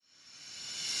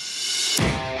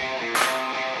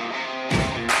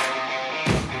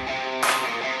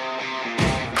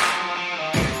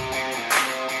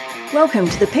Welcome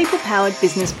to the People Powered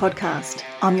Business Podcast.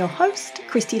 I'm your host,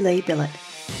 Christy Lee Billett.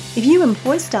 If you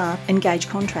employ staff, engage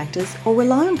contractors, or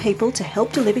rely on people to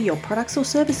help deliver your products or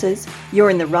services, you're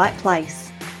in the right place.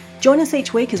 Join us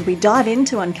each week as we dive in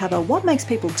to uncover what makes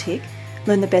people tick,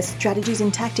 learn the best strategies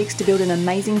and tactics to build an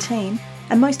amazing team,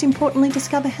 and most importantly,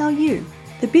 discover how you,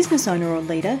 the business owner or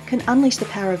leader, can unleash the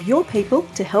power of your people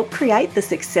to help create the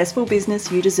successful business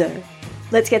you deserve.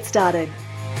 Let's get started.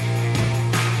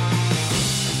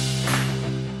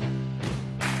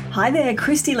 Hi there,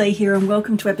 Christy Lee here, and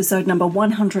welcome to episode number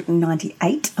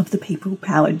 198 of the People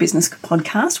Powered Business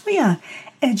Podcast. We are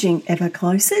edging ever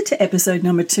closer to episode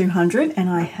number 200, and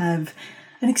I have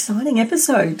an exciting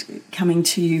episode coming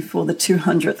to you for the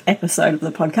 200th episode of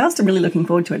the podcast. I'm really looking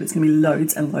forward to it. It's going to be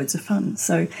loads and loads of fun.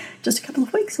 So just a couple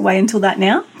of weeks away until that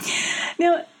now.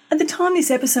 Now, at the time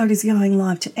this episode is going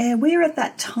live to air, we're at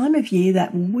that time of year,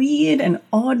 that weird and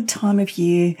odd time of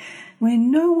year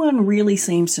when no one really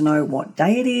seems to know what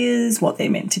day it is, what they're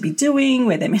meant to be doing,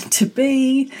 where they're meant to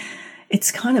be.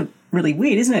 It's kind of really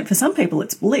weird, isn't it? For some people,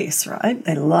 it's bliss, right?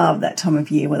 They love that time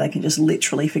of year where they can just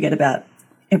literally forget about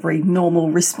every normal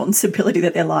responsibility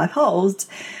that their life holds.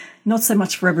 Not so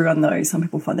much for everyone, though. Some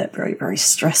people find that very, very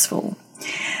stressful.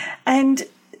 And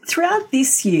throughout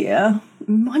this year,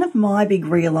 one of my big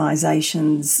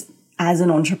realizations as an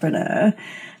entrepreneur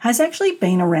has actually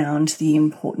been around the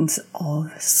importance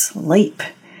of sleep.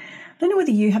 I don't know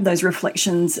whether you have those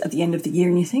reflections at the end of the year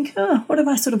and you think, what have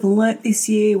I sort of learnt this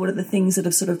year? What are the things that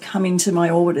have sort of come into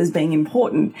my orbit as being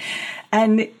important?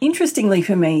 And interestingly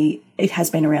for me, it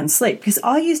has been around sleep, because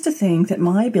I used to think that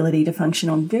my ability to function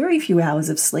on very few hours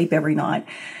of sleep every night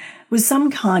was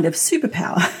some kind of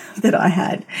superpower that I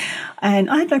had. And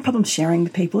I had no problem sharing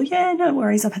with people, yeah, no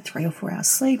worries, I've had 3 or 4 hours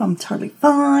sleep, I'm totally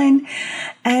fine.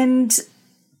 And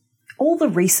all the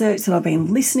research that I've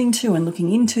been listening to and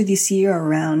looking into this year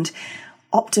around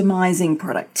optimizing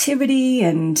productivity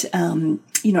and,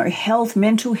 health,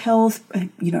 mental health,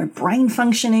 brain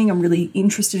functioning. I'm really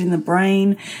interested in the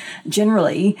brain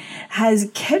generally,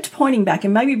 has kept pointing back,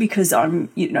 and maybe because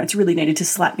it's really needed to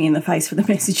slap me in the face for the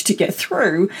message to get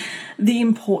through, the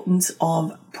importance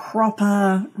of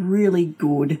proper, really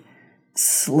good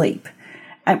sleep,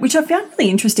 which I found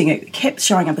really interesting. It kept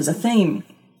showing up as a theme.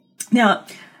 Now,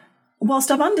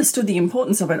 whilst I've understood the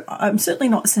importance of it, I'm certainly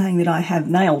not saying that I have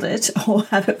nailed it or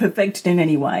have it perfected in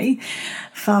any way.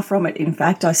 Far from it, in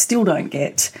fact. I still don't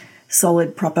get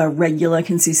solid, proper, regular,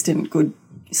 consistent, good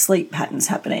sleep patterns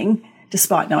happening,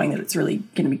 despite knowing that it's really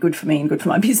going to be good for me and good for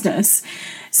my business.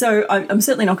 So I'm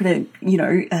certainly not going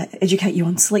to, educate you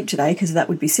on sleep today, because that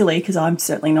would be silly, because I'm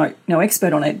certainly no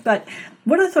expert on it. But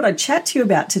what I thought I'd chat to you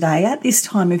about today at this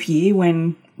time of year,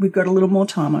 when we've got a little more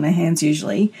time on our hands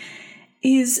usually,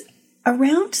 is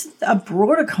around a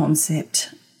broader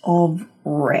concept of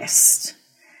rest.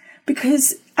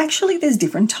 Because actually there's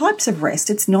different types of rest.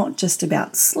 It's not just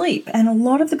about sleep. And a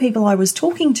lot of the people I was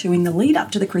talking to in the lead up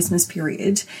to the Christmas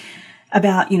period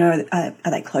about, are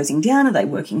they closing down? Are they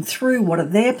working through? What are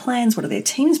their plans? What are their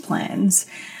team's plans?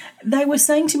 They were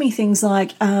saying to me things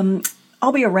like,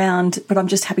 I'll be around, but I'm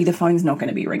just happy the phone's not going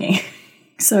to be ringing.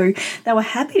 So they were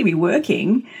happy to be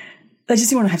working. They just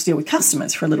didn't want to have to deal with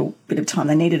customers for a little bit of time.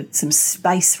 They needed some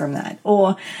space from that.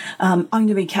 Or I'm going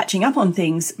to be catching up on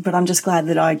things, but I'm just glad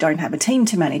that I don't have a team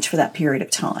to manage for that period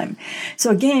of time. So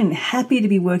again, happy to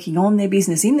be working on their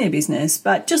business, in their business,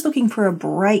 but just looking for a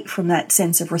break from that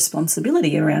sense of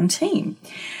responsibility around team.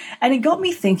 And it got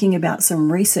me thinking about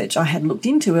some research I had looked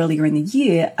into earlier in the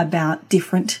year about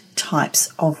different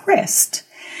types of rest.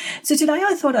 So today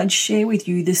I thought I'd share with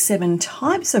you the 7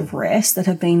 types of rest that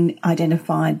have been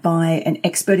identified by an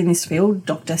expert in this field,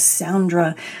 Dr.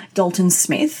 Saundra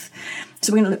Dalton-Smith.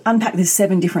 So we're going to unpack the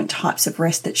 7 different types of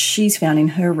rest that she's found in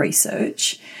her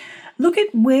research. Look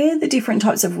at where the different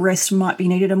types of rest might be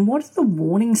needed and what are the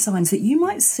warning signs that you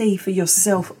might see for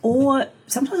yourself, or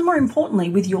sometimes more importantly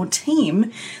with your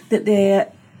team, that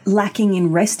they're lacking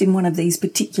in rest in one of these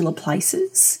particular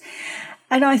places.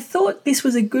 And I thought this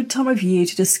was a good time of year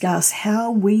to discuss how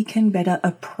we can better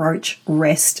approach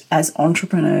rest as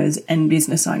entrepreneurs and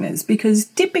business owners, because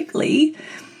typically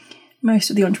most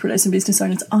of the entrepreneurs and business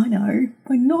owners I know,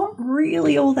 we're not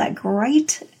really all that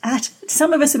great at it.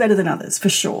 Some of us are better than others, for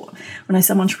sure. When I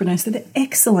say entrepreneurs, they're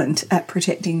excellent at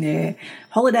protecting their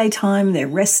holiday time, their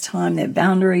rest time, their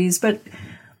boundaries. But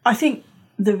I think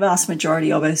the vast majority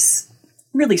of us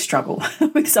really struggle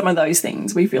with some of those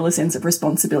things. We feel a sense of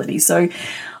responsibility. So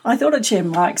I thought I'd share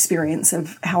my experience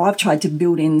of how I've tried to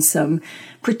build in some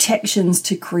protections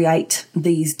to create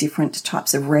these different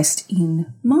types of rest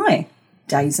in my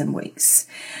days and weeks.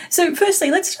 So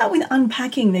firstly, let's start with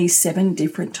unpacking these 7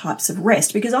 different types of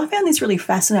rest, because I found this really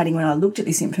fascinating when I looked at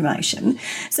this information.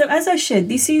 So as I shared,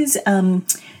 this is a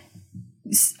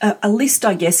list,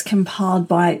 I guess, compiled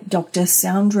by Dr.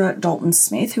 Sandra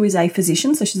Dalton-Smith, who is a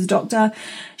physician. So she's a doctor.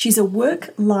 She's a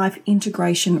work-life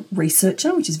integration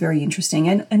researcher, which is very interesting,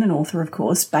 and an author, of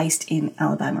course, based in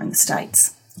Alabama in the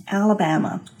States.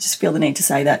 Alabama. Just feel the need to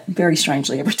say that very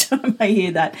strangely every time I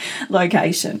hear that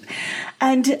location.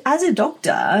 And as a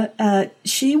doctor,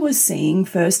 she was seeing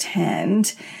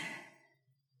firsthand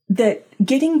that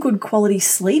getting good quality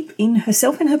sleep in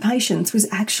herself and her patients was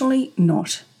actually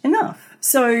not enough.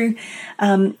 So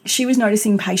she was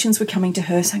noticing patients were coming to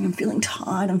her saying, I'm feeling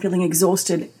tired, I'm feeling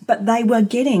exhausted, but they were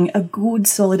getting a good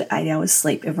solid 8 hours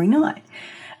sleep every night.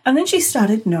 And then she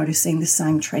started noticing the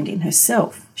same trend in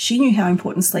herself. She knew how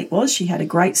important sleep was. She had a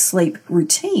great sleep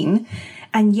routine,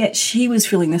 and yet she was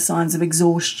feeling the signs of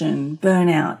exhaustion,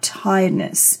 burnout,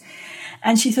 tiredness.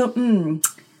 And she thought,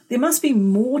 there must be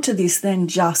more to this than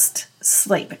just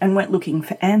sleep, and went looking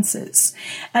for answers.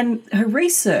 And her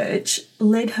research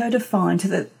led her to find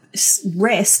that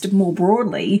rest more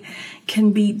broadly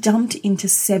can be dumped into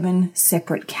 7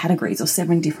 separate categories, or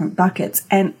 7 different buckets,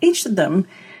 and each of them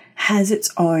has its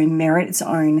own merit, its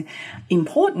own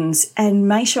importance, and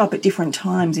may show up at different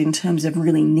times in terms of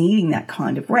really needing that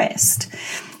kind of rest.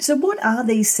 So what are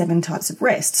these 7 types of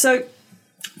rest? So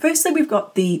firstly, we've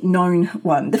got the known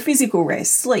one, the physical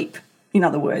rest, sleep. In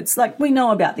other words, like, we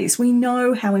know about this. We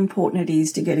know how important it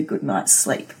is to get a good night's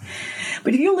sleep.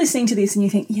 But if you're listening to this and you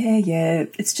think, yeah,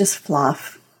 it's just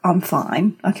fluff, I'm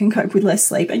fine, I can cope with less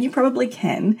sleep, and you probably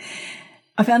can,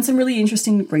 I found some really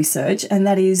interesting research, and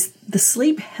that is the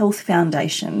Sleep Health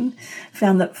Foundation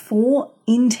found that 4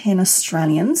 in 10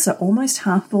 Australians, so almost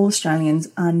half of all Australians,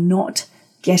 are not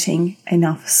getting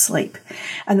enough sleep.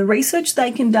 And the research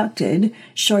they conducted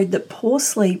showed that poor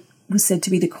sleep was said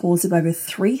to be the cause of over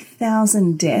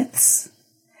 3,000 deaths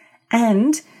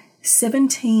and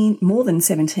more than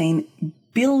 $17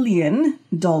 billion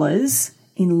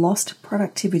in lost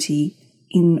productivity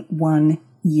in 1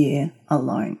 year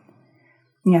alone.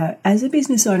 Now, as a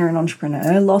business owner and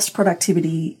entrepreneur, lost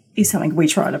productivity is something we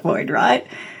try to avoid, right?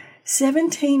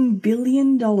 $17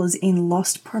 billion in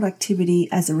lost productivity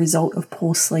as a result of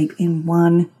poor sleep in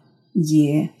 1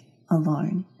 year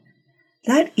alone.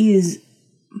 That is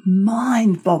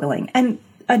mind-boggling, and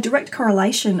a direct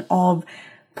correlation of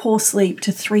poor sleep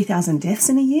to 3,000 deaths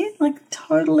in a year, like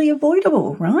totally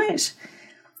avoidable, right?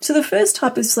 So the first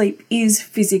type of sleep is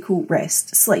physical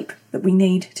rest, sleep that we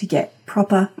need to get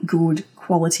proper, good,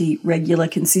 quality, regular,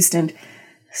 consistent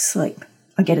sleep.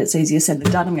 I get it's easier said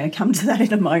than done. I'm going to come to that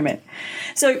in a moment.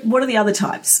 So what are the other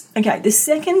types? Okay, the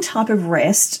second type of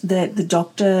rest that the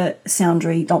Dr.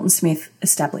 Sandra Dalton-Smith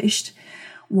established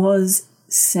was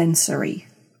sensory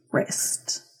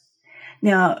rest.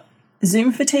 Now,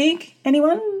 Zoom fatigue,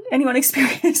 anyone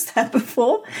experienced that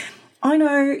before? I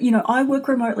know, I work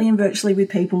remotely and virtually with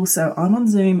people, so I'm on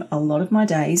Zoom a lot of my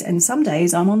days, and some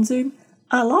days I'm on Zoom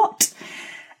a lot.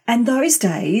 And those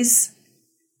days,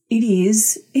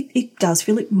 it does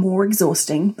feel more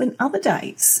exhausting than other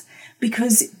days,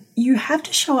 because you have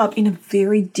to show up in a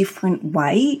very different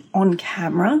way on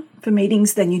camera for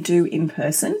meetings than you do in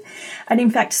person. And in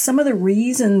fact, some of the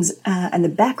reasons and the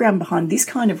background behind this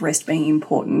kind of rest being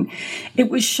important,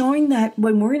 it was showing that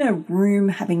when we're in a room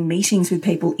having meetings with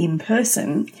people in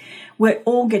person, we're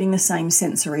all getting the same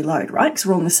sensory load, right? Because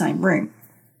we're all in the same room.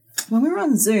 When we're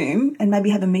on Zoom and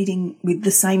maybe have a meeting with the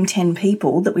same 10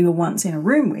 people that we were once in a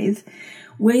room with,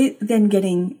 we're then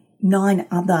getting 9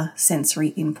 other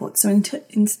sensory inputs. So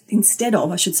instead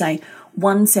of, I should say,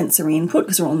 1 sensory input,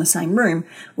 because we're all in the same room,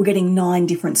 we're getting 9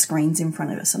 different screens in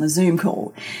front of us on a Zoom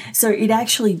call. So it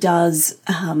actually does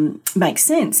make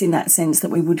sense in that sense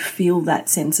that we would feel that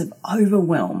sense of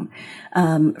overwhelm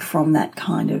from that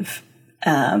kind of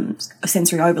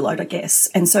sensory overload, I guess.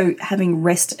 And so having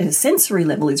rest at a sensory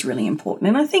level is really important.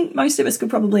 And I think most of us could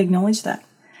probably acknowledge that.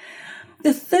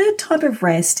 The third type of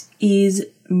rest is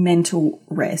mental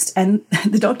rest. And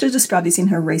the doctor described this in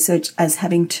her research as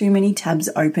having too many tabs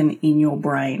open in your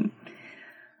brain.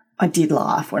 I did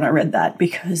laugh when I read that,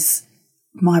 because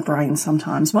my brain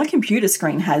sometimes, my computer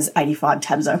screen has 85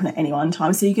 tabs open at any one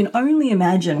time. So you can only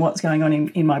imagine what's going on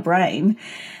in my brain.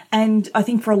 And I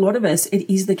think for a lot of us,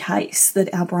 it is the case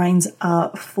that our brains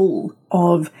are full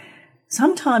of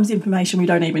sometimes information we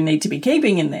don't even need to be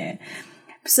keeping in there.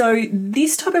 So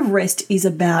this type of rest is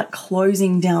about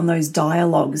closing down those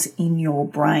dialogues in your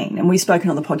brain. And we've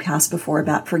spoken on the podcast before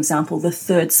about, for example, the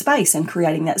third space and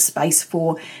creating that space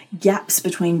for gaps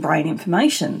between brain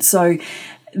information. So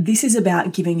this is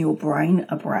about giving your brain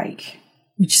a break.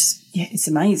 which, yeah, it's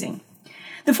amazing.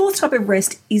 The fourth type of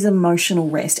rest is emotional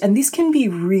rest, and this can be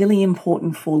really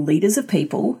important for leaders of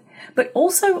people, but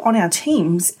also on our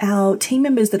team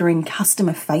members that are in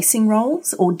customer-facing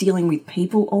roles or dealing with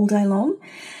people all day long.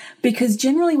 Because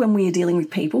generally when we are dealing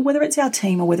with people, whether it's our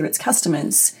team or whether it's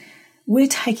customers, we're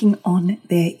taking on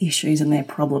their issues and their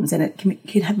problems, and it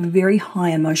can have a very high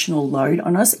emotional load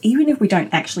on us, even if we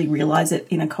don't actually realize it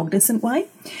in a cognizant way.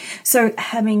 So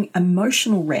having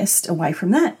emotional rest away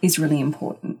from that is really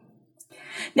important.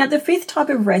 Now, the fifth type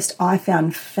of rest I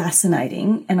found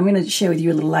fascinating, and I'm going to share with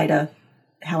you a little later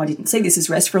how I didn't see this as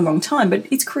rest for a long time, but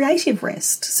it's creative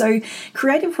rest. So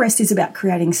creative rest is about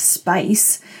creating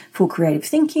space for creative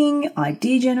thinking,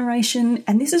 idea generation,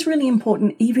 and this is really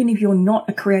important even if you're not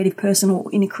a creative person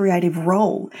or in a creative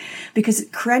role, because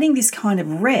creating this kind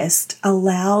of rest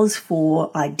allows for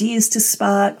ideas to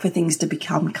spark, for things to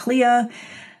become clear,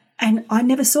 and I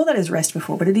never saw that as rest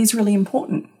before, but it is really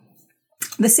important.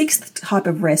 The sixth type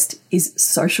of rest is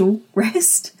social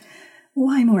rest.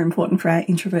 Way more important for our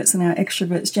introverts than our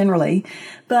extroverts generally,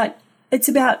 but it's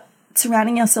about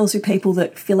surrounding ourselves with people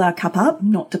that fill our cup up,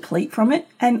 not deplete from it,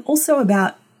 and also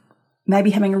about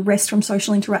maybe having a rest from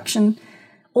social interaction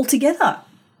altogether,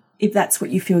 if that's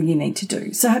what you feel you need to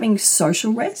do. So having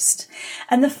social rest.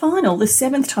 And the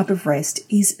seventh type of rest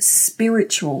is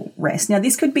spiritual rest. Now,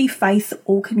 this could be faith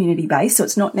or community-based, so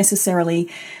it's not necessarily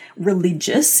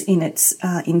religious in its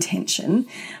intention,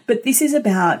 but this is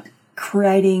about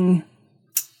creating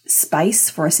space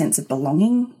for a sense of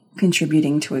belonging,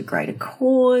 contributing to a greater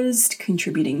cause,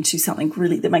 contributing to something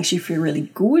really that makes you feel really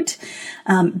good,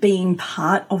 being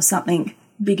part of something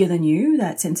bigger than you,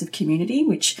 that sense of community,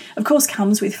 which of course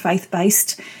comes with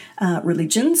faith-based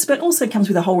religions, but also comes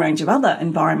with a whole range of other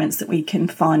environments that we can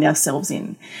find ourselves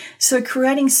in. So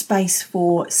creating space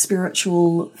for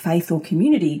spiritual, faith or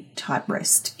community type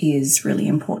rest is really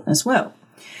important as well.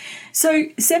 So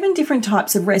 7 different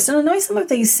types of rest. And I know some of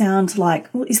these sound like,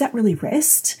 well, is that really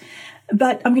rest?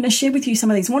 But I'm going to share with you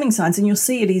some of these warning signs, and you'll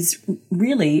see it is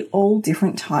really all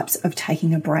different types of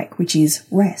taking a break, which is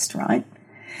rest, right?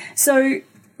 So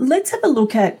let's have a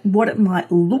look at what it might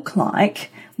look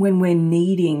like when we're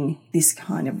needing this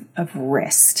kind of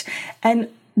rest. And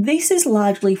this is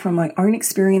largely from my own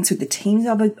experience with the teams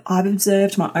I've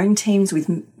observed, my own teams with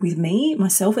me,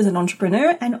 myself as an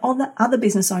entrepreneur, and other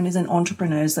business owners and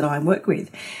entrepreneurs that I work with.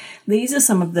 These are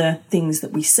some of the things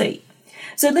that we see.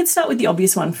 So let's start with the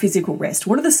obvious one, physical rest.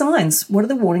 What are the signs? What are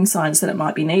the warning signs that it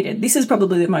might be needed? This is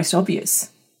probably the most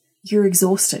obvious. You're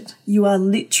exhausted. You are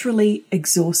literally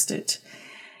exhausted.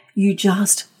 You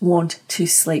just want to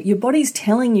sleep. Your body's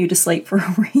telling you to sleep for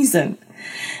a reason.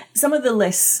 Some of the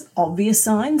less obvious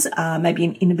signs are maybe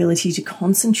an inability to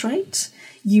concentrate.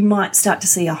 You might start to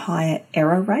see a higher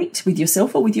error rate with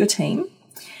yourself or with your team.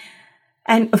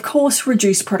 And of course,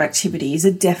 reduced productivity is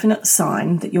a definite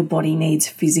sign that your body needs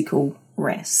physical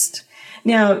rest.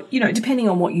 Now, depending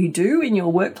on what you do in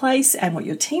your workplace and what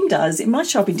your team does, it might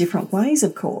show up in different ways,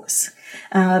 of course.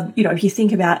 If you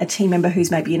think about a team member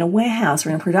who's maybe in a warehouse or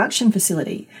in a production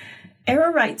facility,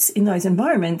 error rates in those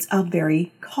environments are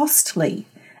very costly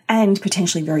and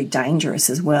potentially very dangerous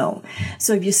as well.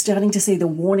 So if you're starting to see the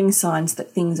warning signs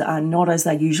that things are not as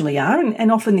they usually are,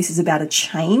 and often this is about a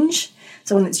change,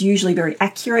 someone that's usually very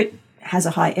accurate has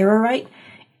a high error rate,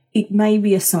 it may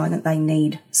be a sign that they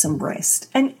need some rest.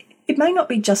 And it may not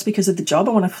be just because of the job.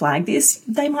 I want to flag this.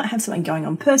 They might have something going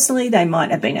on personally. They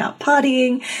might have been out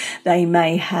partying. They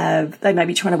may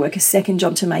be trying to work a second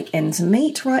job to make ends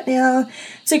meet right now.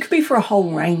 So it could be for a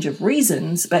whole range of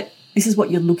reasons, but this is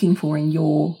what you're looking for in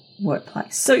your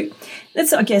workplace. So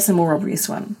that's, I guess, a more obvious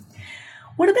one.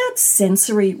 What about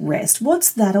sensory rest?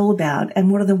 What's that all about,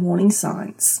 and what are the warning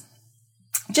signs?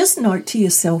 Just note to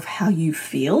yourself how you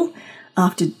feel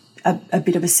after a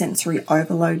bit of a sensory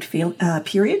overload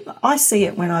period. I see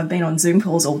it when I've been on Zoom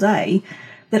calls all day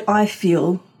that I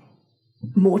feel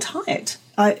more tired.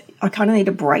 I kind of need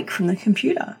a break from the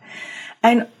computer.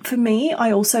 And for me,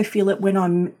 I also feel it when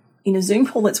I'm in a Zoom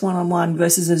call that's one-on-one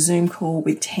versus a Zoom call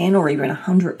with 10 or even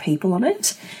 100 people on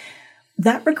it.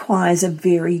 That requires a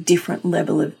very different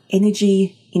level of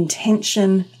energy,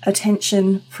 intention,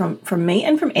 attention from me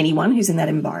and from anyone who's in that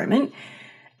environment.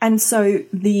 And so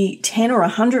the 10 or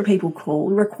 100 people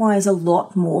call requires a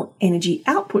lot more energy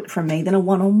output from me than a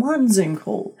one-on-one Zoom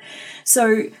call.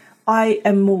 So I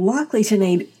am more likely to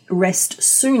need rest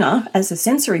sooner as a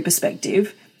sensory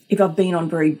perspective if I've been on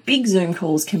very big Zoom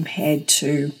calls compared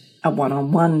to a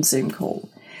one-on-one Zoom call.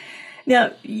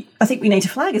 Now, I think we need to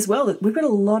flag as well that we've got a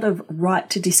lot of right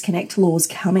to disconnect laws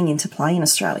coming into play in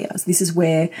Australia. So this is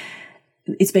where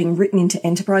it's being written into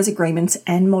enterprise agreements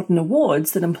and modern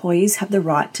awards that employees have the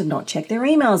right to not check their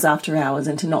emails after hours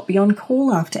and to not be on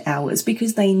call after hours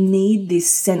because they need this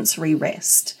sensory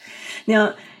rest.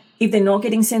 Now, if they're not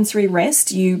getting sensory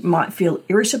rest, you might feel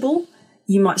irritable,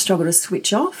 you might struggle to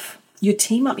switch off, your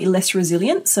team might be less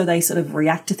resilient, so they sort of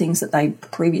react to things that they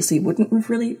previously wouldn't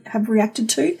have really have reacted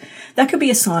to. That could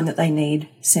be a sign that they need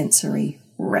sensory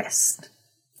rest.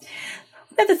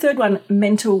 Now, the third one,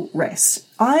 mental rest.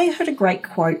 I heard a great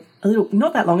quote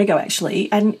not that long ago,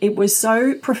 actually, and it was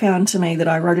so profound to me that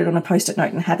I wrote it on a Post-it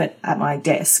note and have it at my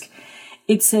desk.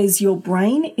 It says, your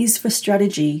brain is for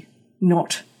strategy,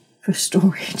 not for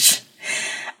storage.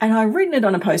 And I've written it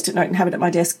on a Post-it note and have it at my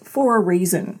desk for a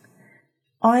reason.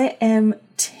 I am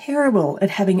terrible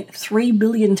at having 3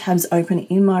 billion tabs open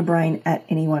in my brain at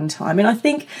any one time. And I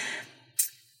think,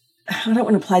 I don't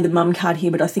want to play the mum card here,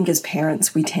 but I think as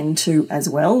parents, we tend to as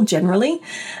well, generally.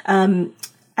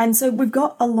 And so we've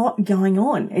got a lot going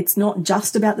on. It's not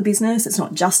just about the business. It's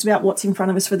not just about what's in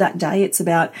front of us for that day. It's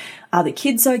about, are the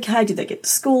kids okay? Did they get to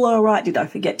school all right? Did I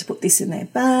forget to put this in their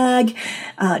bag?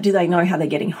 Do they know how they're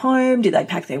getting home? Did they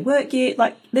pack their work gear?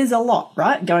 Like, there's a lot,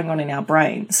 right, going on in our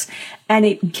brains. And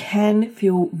it can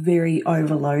feel very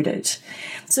overloaded.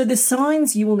 So the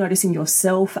signs you will notice in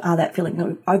yourself are that feeling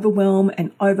of overwhelm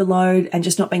and overload and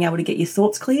just not being able to get your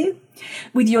thoughts clear.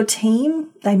 With your team,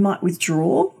 they might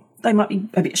withdraw. They might be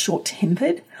a bit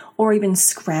short-tempered or even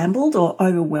scrambled or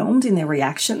overwhelmed in their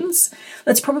reactions.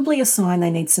 That's probably a sign they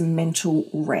need some mental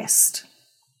rest.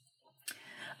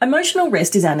 Emotional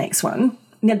rest is our next one.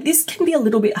 Now, this can be a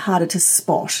little bit harder to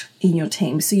spot in your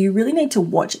team, so you really need to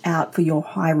watch out for your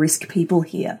high-risk people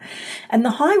here. And the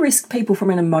high-risk people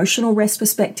from an emotional rest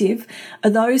perspective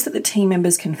are those that the team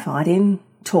members confide in,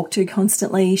 talk to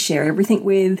constantly, share everything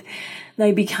with.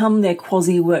 They become their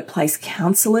quasi-workplace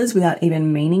counsellors without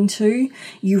even meaning to.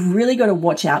 You've really got to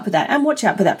watch out for that, and watch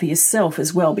out for that for yourself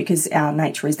as well, because our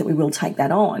nature is that we will take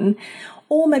that on.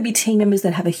 Or maybe team members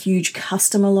that have a huge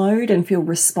customer load and feel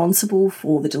responsible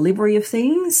for the delivery of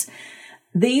things.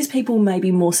 These people may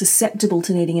be more susceptible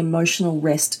to needing emotional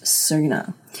rest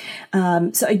sooner.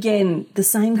 So again, the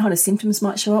same kind of symptoms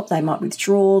might show up. They might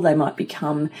withdraw, they might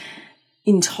become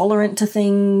intolerant to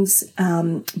things,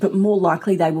 but more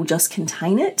likely they will just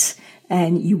contain it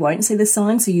and you won't see the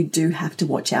signs, so you do have to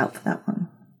watch out for that one.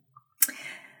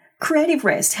 Creative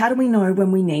rest. How do we know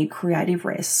when we need creative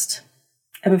rest?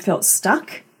 Ever felt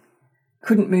stuck?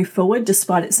 Couldn't move forward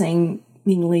despite it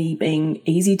seemingly being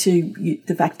easy to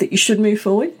the fact that you should move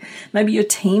forward? Maybe your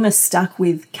team are stuck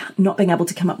with not being able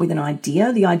to come up with an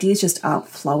idea. The ideas just aren't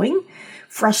flowing.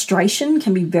 Frustration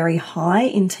can be very high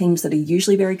in teams that are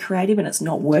usually very creative and it's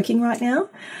not working right now.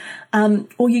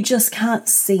 Or you just can't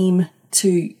seem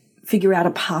to figure out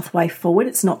a pathway forward.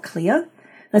 It's not clear.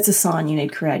 That's a sign you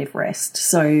need creative rest.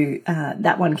 So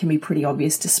that one can be pretty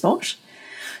obvious to spot.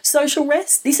 Social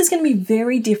rest. This is going to be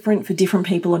very different for different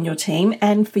people on your team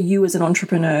and for you as an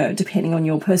entrepreneur, depending on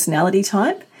your personality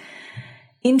type.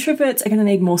 Introverts are going to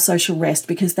need more social rest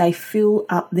because they fill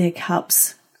up their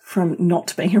cups from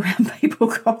not being around people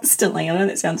constantly. I know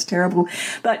that sounds terrible,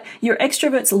 but your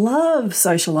extroverts love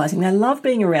socializing. They love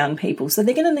being around people. So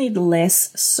they're going to need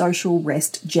less social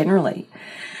rest generally.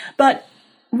 But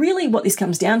really what this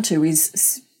comes down to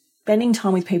is spending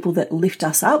time with people that lift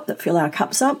us up, that fill our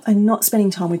cups up, and not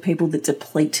spending time with people that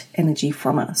deplete energy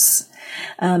from us.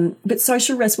 But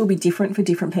social rest will be different for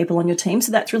different people on your team.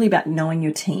 So that's really about knowing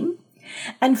your team.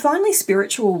 And finally,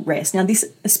 spiritual rest. Now, this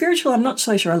spiritual, I'm not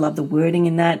so sure I love the wording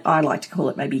in that. I like to call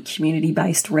it maybe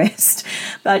community-based rest,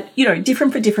 but,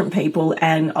 different for different people.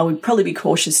 And I would probably be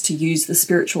cautious to use the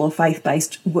spiritual or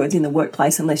faith-based words in the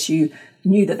workplace unless you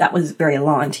knew that that was very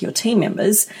aligned to your team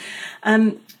members.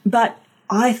 But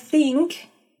I think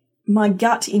my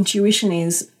gut intuition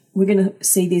is we're going to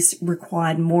see this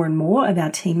required more and more of our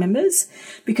team members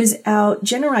because our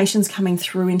generations coming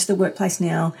through into the workplace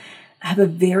now have a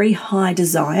very high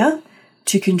desire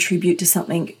to contribute to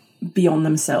something beyond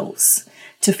themselves,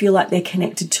 to feel like they're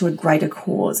connected to a greater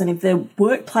cause. And if their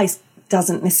workplace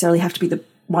doesn't necessarily have to be the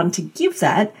one to give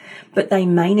that, but they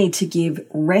may need to give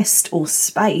rest or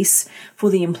space for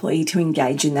the employee to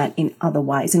engage in that in other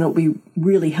ways, and it'll be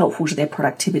really helpful to their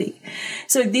productivity.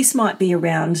 So this might be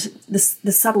around the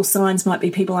subtle signs might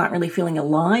be people aren't really feeling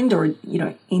aligned or,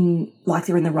 like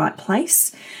they're in the right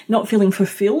place, not feeling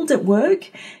fulfilled at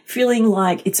work, feeling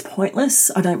like it's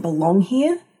pointless, I don't belong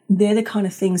here. They're the kind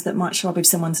of things that might show up if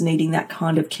someone's needing that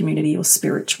kind of community or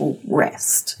spiritual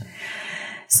rest.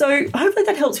 So hopefully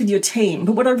that helps with your team.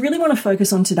 But what I really want to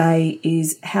focus on today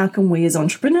is how can we as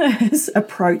entrepreneurs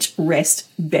approach rest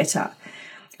better?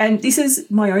 And this is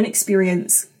my own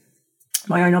experience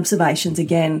my own observations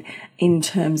again in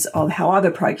terms of how I've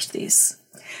approached this.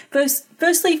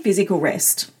 Firstly, physical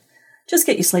rest. Just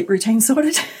get your sleep routine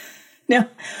sorted. Now,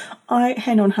 I,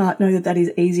 hand on heart, know that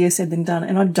is easier said than done,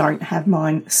 and I don't have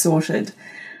mine sorted.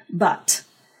 But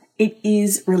it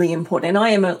is really important, and I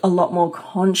am a lot more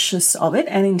conscious of it.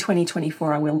 And in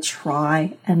 2024, I will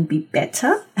try and be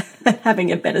better at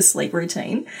having a better sleep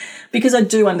routine because I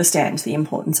do understand the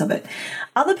importance of it.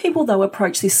 Other people, though,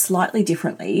 approach this slightly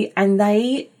differently, and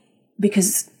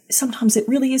because sometimes it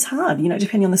really is hard,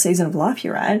 depending on the season of life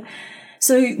you're at.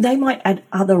 So they might add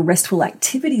other restful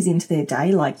activities into their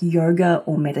day, like yoga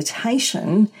or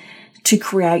meditation, to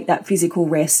create that physical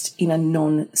rest in a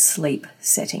non-sleep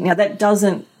setting. Now, that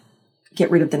doesn't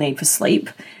get rid of the need for sleep.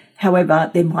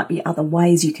 However, there might be other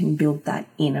ways you can build that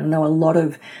in. And I know a lot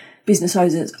of business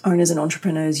owners and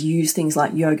entrepreneurs use things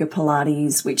like yoga,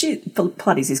 Pilates,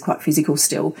 Pilates is quite physical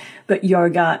still, but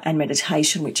yoga and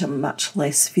meditation, which are much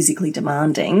less physically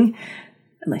demanding,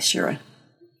 unless you're a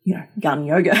gun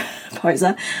yoga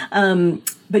poser,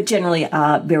 but generally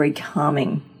are very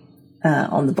calming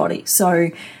on the body. So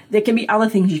there can be other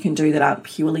things you can do that aren't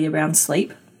purely around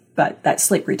sleep, but that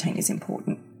sleep routine is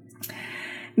important.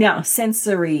 Now,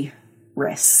 sensory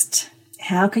rest.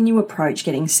 How can you approach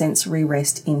getting sensory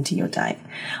rest into your day?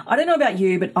 I don't know about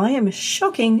you, but I am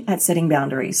shocking at setting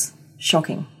boundaries.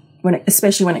 Shocking,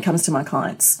 especially when it comes to my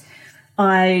clients.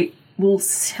 I will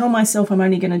tell myself I'm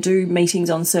only going to do meetings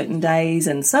on certain days,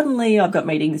 and suddenly I've got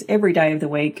meetings every day of the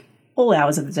week, all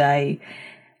hours of the day,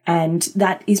 and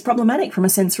that is problematic from a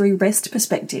sensory rest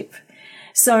perspective.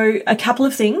 So a couple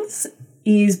of things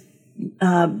is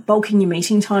bulking your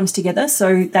meeting times together.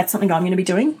 So that's something I'm going to be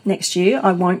doing next year.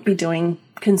 I won't be doing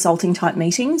consulting type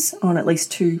meetings on at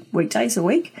least 2 weekdays a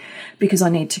week because I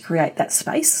need to create that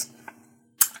space.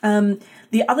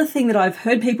 The other thing that I've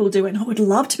heard people do, and I would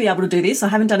love to be able to do this, I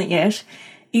haven't done it yet,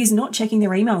 is not checking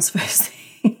their emails first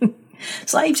thing.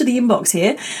 Slave to the inbox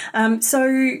here.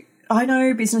 So I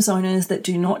know business owners that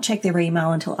do not check their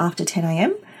email until after 10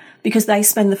 a.m. because they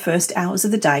spend the first hours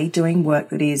of the day doing work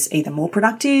that is either more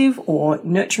productive or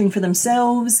nurturing for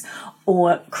themselves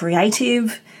or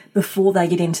creative before they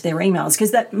get into their emails,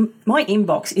 because my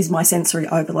inbox is my sensory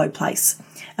overload place.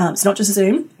 It's not just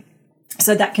Zoom.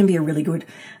 So that can be a really good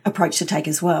approach to take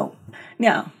as well.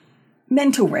 Now,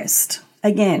 mental rest.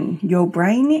 Again, your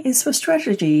brain is for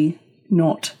strategy,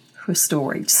 not for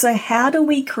storage. So how do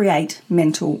we create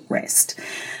mental rest?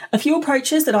 A few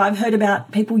approaches that I've heard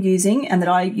about people using and that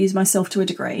I use myself to a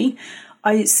degree.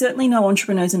 I certainly know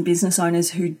entrepreneurs and business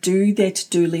owners who do their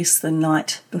to-do list the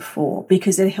night before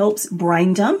because it helps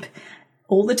brain dump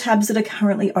all the tabs that are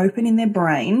currently open in their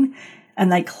brain,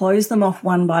 and they close them off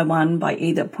one by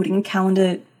either putting a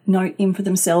calendar note in for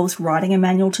themselves, writing a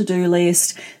manual to-do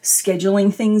list,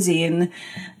 scheduling things in.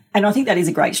 And I think that is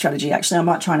a great strategy. Actually, I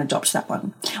might try and adopt that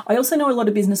one. I also know a lot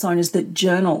of business owners that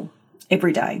journal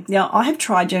every day. Now, I have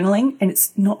tried journaling and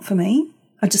it's not for me.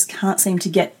 I just can't seem to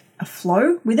get a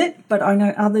flow with it. But I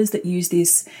know others that use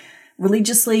this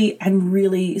religiously and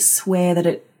really swear that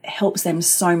it helps them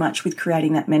so much with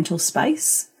creating that mental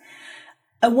space.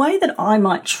 A way that I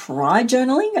might try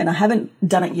journaling, and I haven't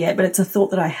done it yet, but it's a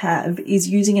thought that I have, is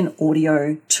using an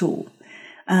audio tool.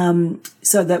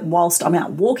 So that whilst I'm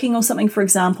out walking or something, for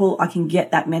example, I can get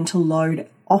that mental load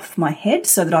off my head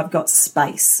so that I've got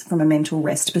space from a mental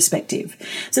rest perspective.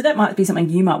 So that might be something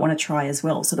you might want to try as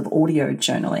well, sort of audio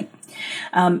journaling.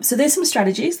 So there's some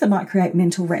strategies that might create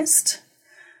mental rest.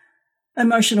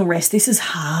 Emotional rest. This is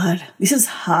hard. This is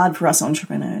hard for us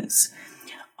entrepreneurs.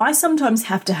 I sometimes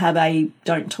have to have a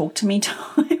don't talk to me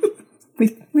time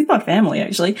with my family,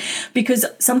 actually, because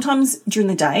sometimes during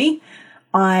the day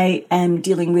I am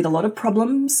dealing with a lot of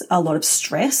problems, a lot of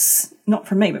stress, not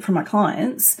from me, but from my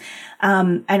clients.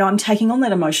 And I'm taking on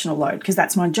that emotional load because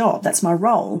that's my job, that's my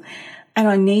role. And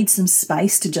I need some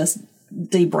space to just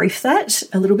debrief that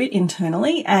a little bit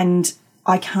internally, and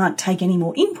I can't take any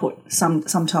more input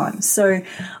sometimes. So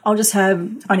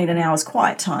I need an hour's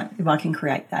quiet time if I can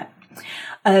create that.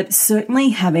 Certainly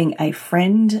having a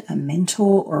friend, a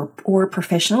mentor, or a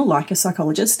professional like a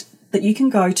psychologist that you can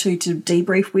go to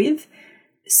debrief with,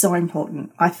 so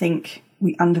important. I think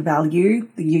we undervalue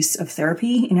the use of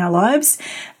therapy in our lives,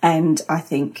 and I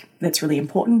think that's really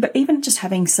important. But even just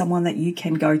having someone that you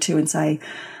can go to and say,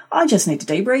 I just need to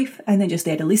debrief, and they're just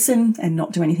there to listen and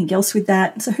not do anything else with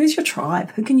that. So who's your tribe?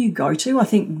 Who can you go to? I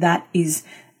think that is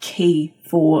key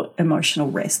for emotional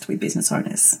rest with business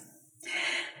owners.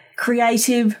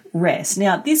 Creative rest.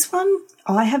 Now, this one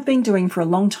I have been doing for a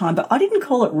long time, but I didn't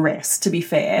call it rest, to be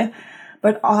fair.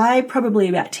 But I probably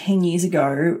about 10 years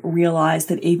ago realized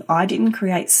that if I didn't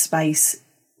create space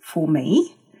for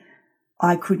me,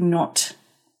 I could not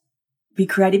be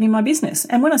creative in my business.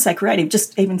 And when I say creative,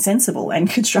 just even sensible and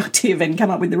constructive and come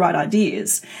up with the right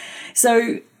ideas.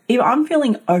 So if I'm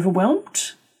feeling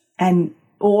overwhelmed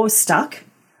or stuck,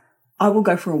 I will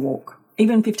go for a walk,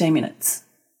 even 15 minutes.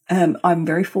 I'm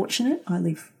very fortunate. I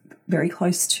live very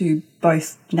close to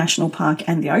both National Park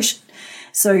and the ocean.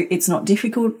 So it's not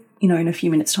difficult. In a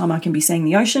few minutes' time, I can be seeing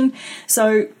the ocean.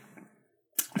 So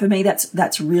for me,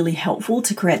 that's really helpful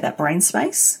to create that brain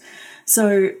space.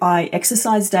 So I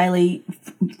exercise daily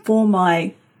for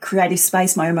my creative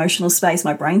space, my emotional space,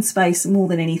 my brain space, more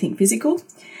than anything physical.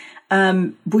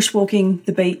 Bushwalking,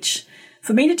 the beach.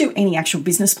 For me to do any actual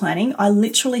business planning, I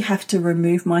literally have to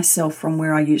remove myself from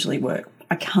where I usually work.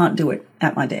 I can't do it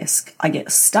at my desk. I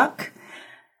get stuck.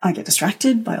 I get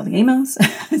distracted by all the emails.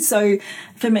 So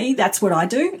for me, that's what I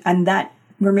do. And that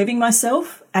removing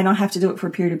myself, and I have to do it for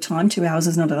a period of time, 2 hours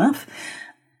is not enough,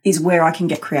 is where I can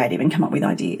get creative and come up with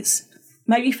ideas.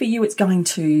 Maybe for you, it's going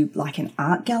to like an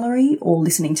art gallery or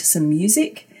listening to some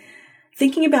music,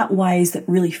 thinking about ways that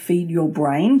really feed your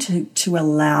brain to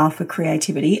allow for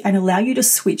creativity and allow you to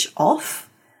switch off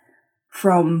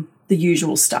from the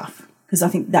usual stuff, because I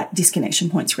think that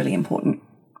disconnection point is really important.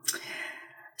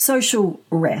 Social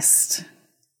rest.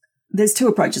 There's 2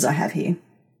 approaches I have here.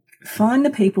 Find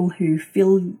the people who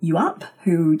fill you up,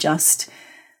 who just,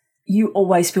 you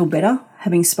always feel better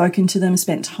having spoken to them,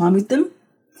 spent time with them,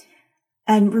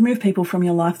 and remove people from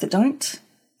your life that don't.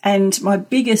 And my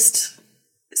biggest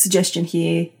suggestion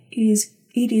here is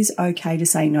it is okay to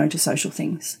say no to social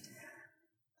things.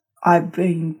 I've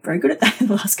been very good at that in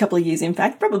the last couple of years, in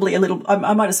fact, probably a little,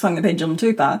 I might have swung the pendulum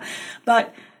too far,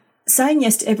 but saying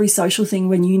yes to every social thing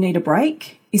when you need a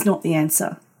break is not the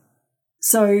answer.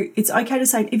 So it's okay to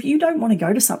say, if you don't want to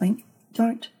go to something,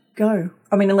 don't go.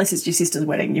 I mean, unless it's your sister's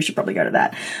wedding, you should probably go to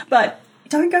that. But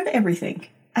don't go to everything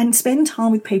and spend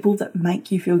time with people that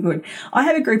make you feel good. I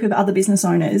have a group of other business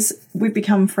owners. We've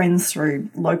become friends through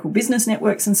local business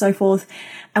networks and so forth.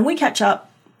 And we catch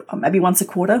up maybe once a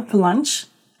quarter for lunch.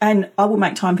 And I will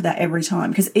make time for that every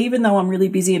time, because even though I'm really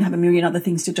busy and have a million other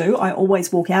things to do, I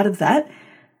always walk out of that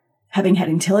having had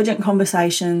intelligent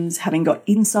conversations, having got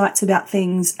insights about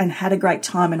things and had a great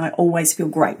time, and I always feel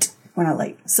great when I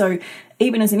leave. So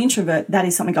even as an introvert, that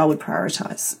is something I would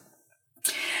prioritize.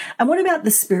 And what about the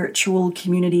spiritual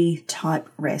community type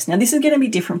rest? Now, this is going to be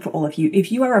different for all of you. If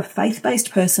you are a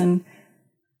faith-based person,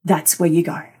 that's where you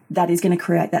go. That is going to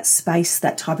create that space,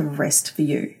 that type of rest for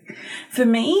you. For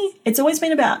me, it's always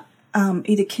been about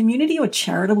either community or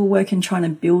charitable work and trying to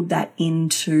build that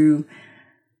into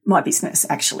my business,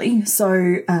 actually.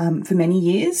 So for many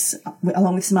years,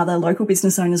 along with some other local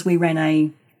business owners, we ran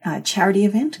a charity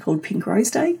event called Pink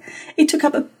Rose Day. It took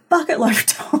up a bucket load of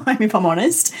time, if I'm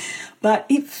honest, but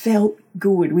it felt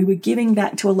good. We were giving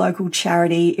back to a local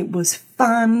charity. It was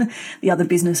fun. The other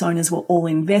business owners were all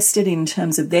invested in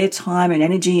terms of their time and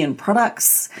energy and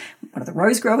products. One of the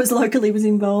rose growers locally was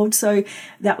involved, so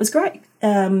that was great.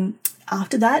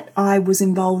 After that, I was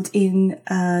involved in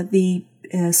the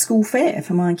school fair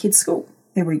for my kids' school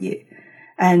every year.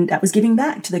 And that was giving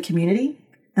back to the community,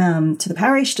 to the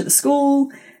parish, to the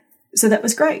school. So that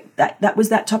was great. That was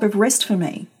that type of rest for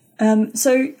me.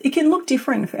 So it can look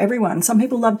different for everyone. Some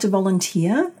people love to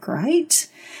volunteer. Great.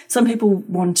 Some people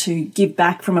want to give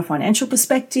back from a financial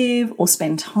perspective or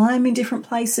spend time in different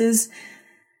places.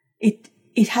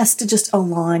 It has to just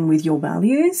align with your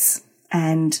values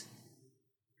and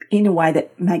in a way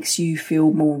that makes you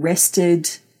feel more rested,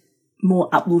 more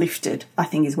uplifted, I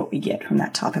think is what we get from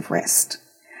that type of rest.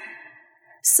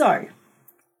 So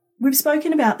we've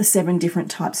spoken about the 7 different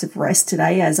types of rest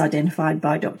today as identified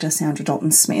by Dr. Sandra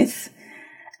Dalton-Smith.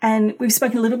 And we've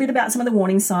spoken a little bit about some of the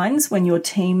warning signs when your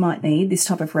team might need this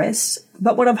type of rest.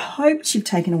 But what I've hoped you've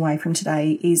taken away from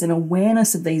today is an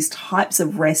awareness of these types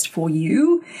of rest for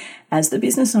you as the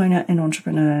business owner and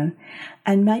entrepreneur,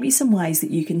 and maybe some ways that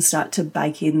you can start to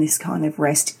bake in this kind of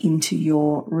rest into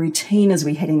your routine as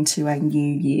we head into a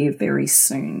new year very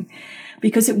soon,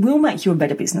 because it will make you a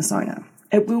better business owner.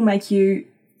 It will make you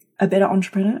a better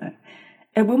entrepreneur.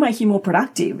 It will make you more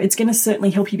productive. It's going to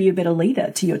certainly help you be a better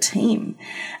leader to your team.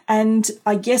 And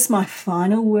I guess my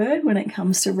final word when it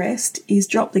comes to rest is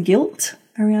drop the guilt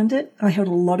around it. I held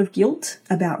a lot of guilt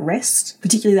about rest,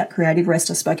 particularly that creative rest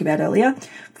I spoke about earlier,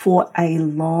 for a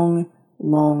long,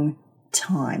 long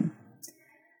time.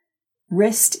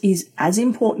 Rest is as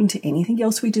important to anything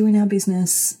else we do in our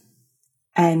business,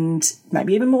 and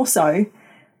maybe even more so,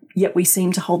 yet we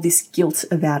seem to hold this guilt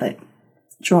about it.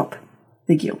 Drop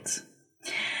the guilt.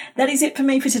 That is it for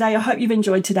me for today. I hope you've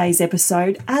enjoyed today's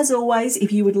episode. As always,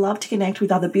 if you would love to connect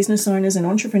with other business owners and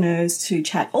entrepreneurs to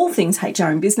chat all things HR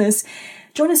and business,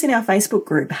 join us in our Facebook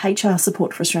group, HR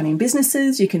Support for Australian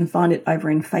Businesses. You can find it over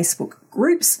in Facebook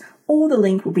groups, or the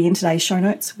link will be in today's show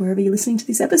notes wherever you're listening to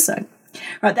this episode.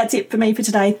 Right, that's it for me for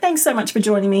today. Thanks so much for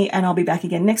joining me, and I'll be back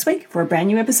again next week for a brand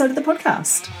new episode of the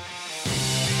podcast.